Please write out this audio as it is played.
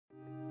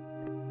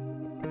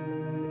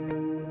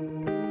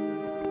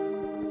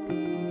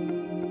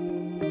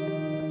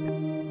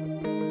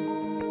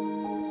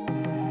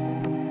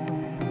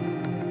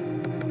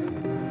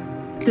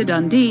The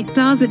Dundee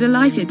Stars are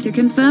delighted to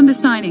confirm the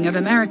signing of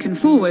American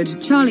forward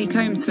Charlie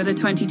Combs for the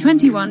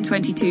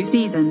 2021-22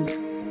 season.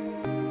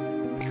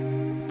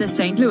 The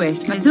St.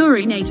 Louis,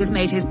 Missouri native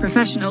made his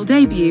professional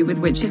debut with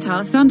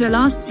Wichita Thunder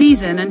last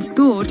season and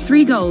scored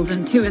 3 goals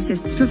and 2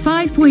 assists for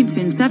 5 points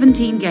in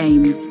 17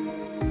 games.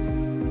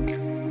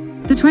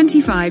 The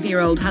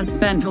 25-year-old has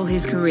spent all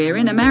his career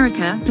in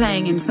America,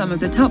 playing in some of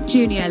the top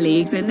junior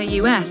leagues in the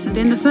US and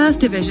in the first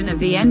division of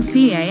the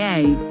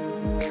NCAA.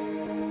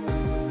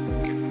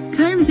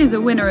 Combs is a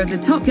winner of the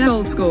top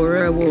goal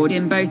scorer award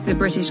in both the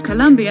British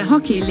Columbia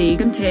Hockey League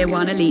and Tier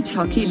 1 Elite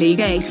Hockey League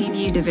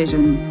 18U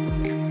division.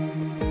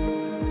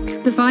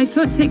 The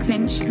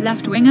 5'6"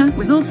 left winger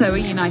was also a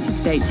United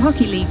States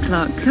Hockey League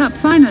Clark Cup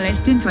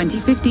finalist in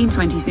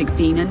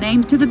 2015-2016 and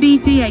named to the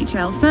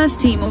EIHL First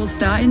Team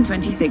All-Star in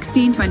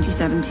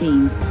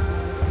 2016-2017.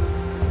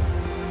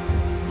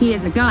 He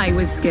is a guy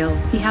with skill,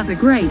 he has a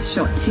great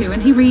shot too,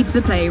 and he reads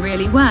the play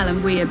really well,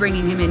 and we are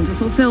bringing him in to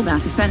fulfill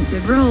that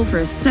offensive role for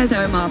us, says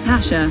Omar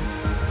Pasha.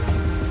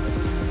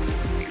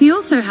 He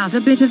also has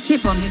a bit of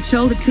chip on his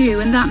shoulder too,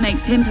 and that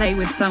makes him play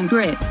with some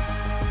grit.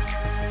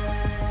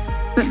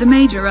 But the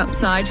major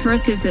upside for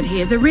us is that he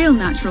is a real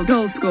natural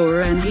goal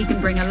scorer and he can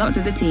bring a lot to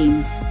the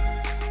team.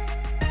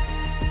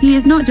 He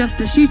is not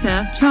just a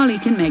shooter, Charlie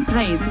can make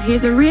plays and he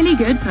is a really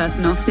good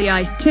person off the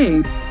ice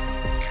too.